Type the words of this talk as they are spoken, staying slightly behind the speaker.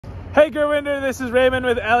Hey Gurwinder, this is Raymond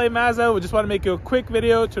with LA Mazda. We just want to make you a quick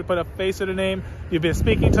video to put a face to the name. You've been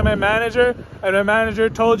speaking to my manager, and my manager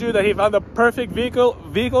told you that he found the perfect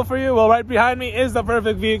vehicle for you. Well, right behind me is the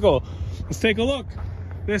perfect vehicle. Let's take a look.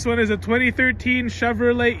 This one is a 2013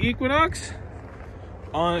 Chevrolet Equinox.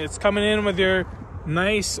 It's coming in with your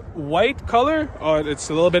nice white color. It's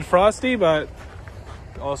a little bit frosty, but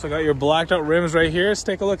also got your blacked out rims right here. Let's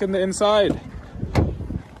take a look in the inside.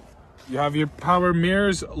 You have your power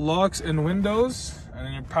mirrors, locks, and windows, and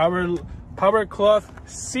then your power cloth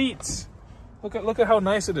seats. Look at how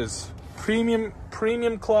nice it is. Premium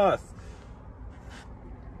cloth.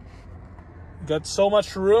 Got so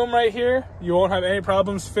much room right here. You won't have any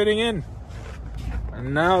problems fitting in.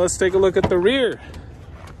 And now let's take a look at the rear.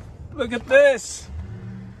 Look at this.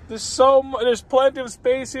 There's plenty of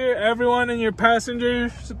space here. Everyone in your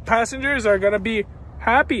passengers are gonna be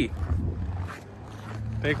happy.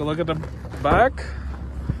 Take a look at the back.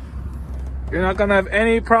 You're not gonna have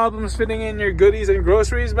any problems fitting in your goodies and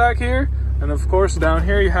groceries back here. And of course, down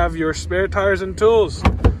here you have your spare tires and tools.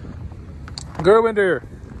 Gurwinder,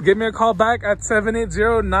 give me a call back at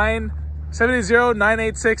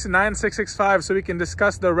 780-986-9665 so we can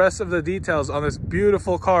discuss the rest of the details on this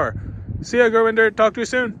beautiful car. See ya, Gurwinder. Talk to you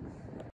soon.